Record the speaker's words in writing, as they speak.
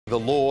The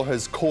law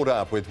has caught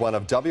up with one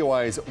of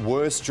WA's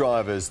worst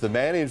drivers, the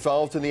man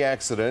involved in the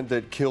accident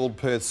that killed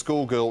Perth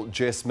schoolgirl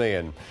Jess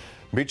Meehan.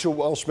 Mitchell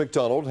Walsh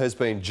McDonald has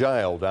been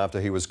jailed after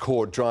he was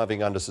caught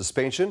driving under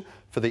suspension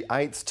for the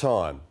 8th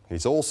time.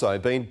 He's also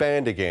been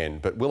banned again,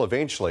 but will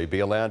eventually be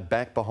allowed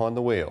back behind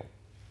the wheel.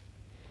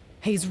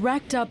 He's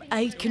racked up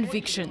 8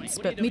 convictions,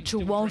 but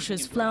Mitchell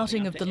Walsh's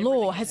flouting of the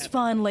law has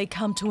finally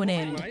come to an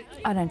end.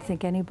 I don't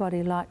think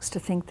anybody likes to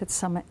think that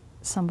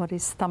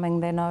somebody's thumbing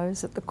their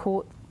nose at the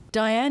court.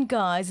 Diane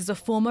Guise is a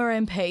former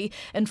MP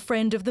and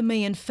friend of the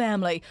Meehan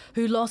family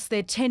who lost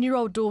their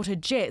 10-year-old daughter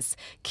Jess,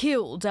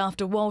 killed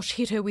after Walsh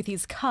hit her with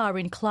his car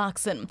in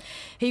Clarkson.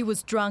 He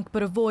was drunk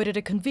but avoided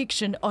a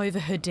conviction over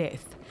her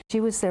death.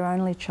 She was their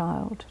only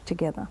child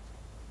together.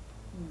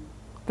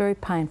 Very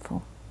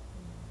painful.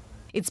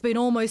 It's been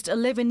almost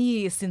 11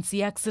 years since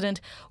the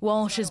accident.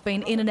 Walsh has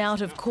been in and out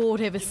of court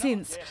ever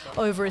since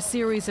over a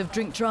series of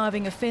drink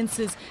driving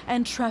offences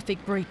and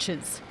traffic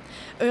breaches.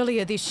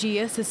 Earlier this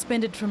year,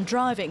 suspended from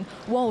driving,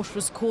 Walsh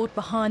was caught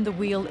behind the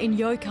wheel in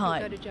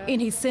Yokai. In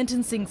his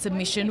sentencing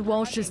submission,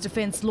 Walsh's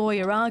defence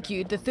lawyer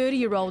argued the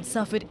 30-year-old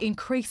suffered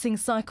increasing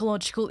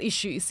psychological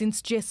issues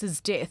since Jess's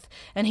death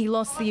and he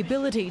lost the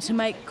ability to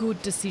make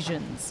good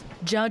decisions.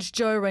 Judge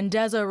Joe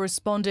Randazzo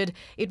responded,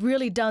 "It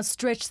really does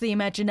stretch the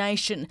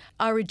imagination.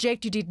 I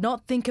reject you did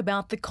not think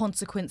about the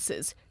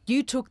consequences.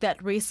 You took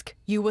that risk,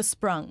 you were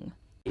sprung."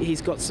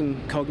 He's got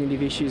some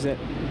cognitive issues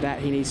that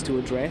he needs to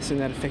address and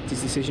that affect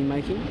his decision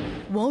making.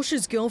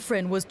 Walsh's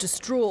girlfriend was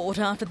distraught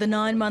after the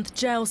 9-month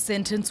jail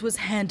sentence was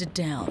handed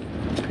down.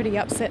 Pretty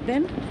upset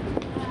then?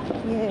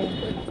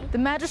 Yeah. The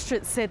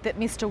magistrate said that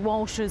Mr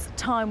Walsh's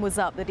time was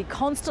up, that he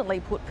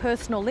constantly put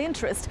personal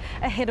interest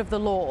ahead of the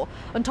law.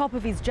 On top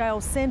of his jail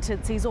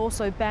sentence, he's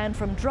also banned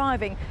from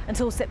driving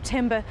until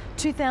September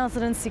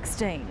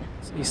 2016.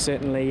 He's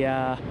certainly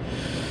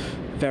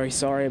very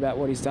sorry about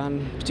what he's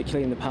done,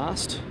 particularly in the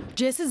past.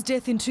 Jess's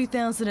death in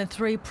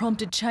 2003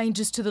 prompted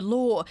changes to the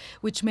law,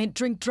 which meant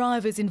drink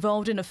drivers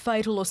involved in a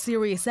fatal or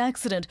serious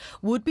accident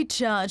would be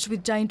charged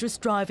with dangerous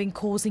driving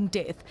causing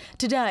death.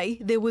 Today,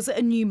 there was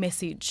a new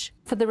message.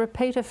 For the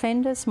repeat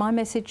offenders, my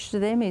message to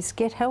them is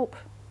get help.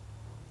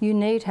 You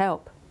need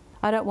help.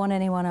 I don't want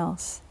anyone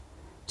else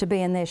to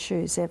be in their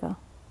shoes ever.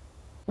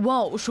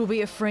 Walsh will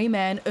be a free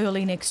man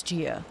early next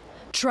year.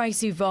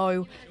 Tracy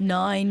Vo,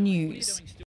 9 News.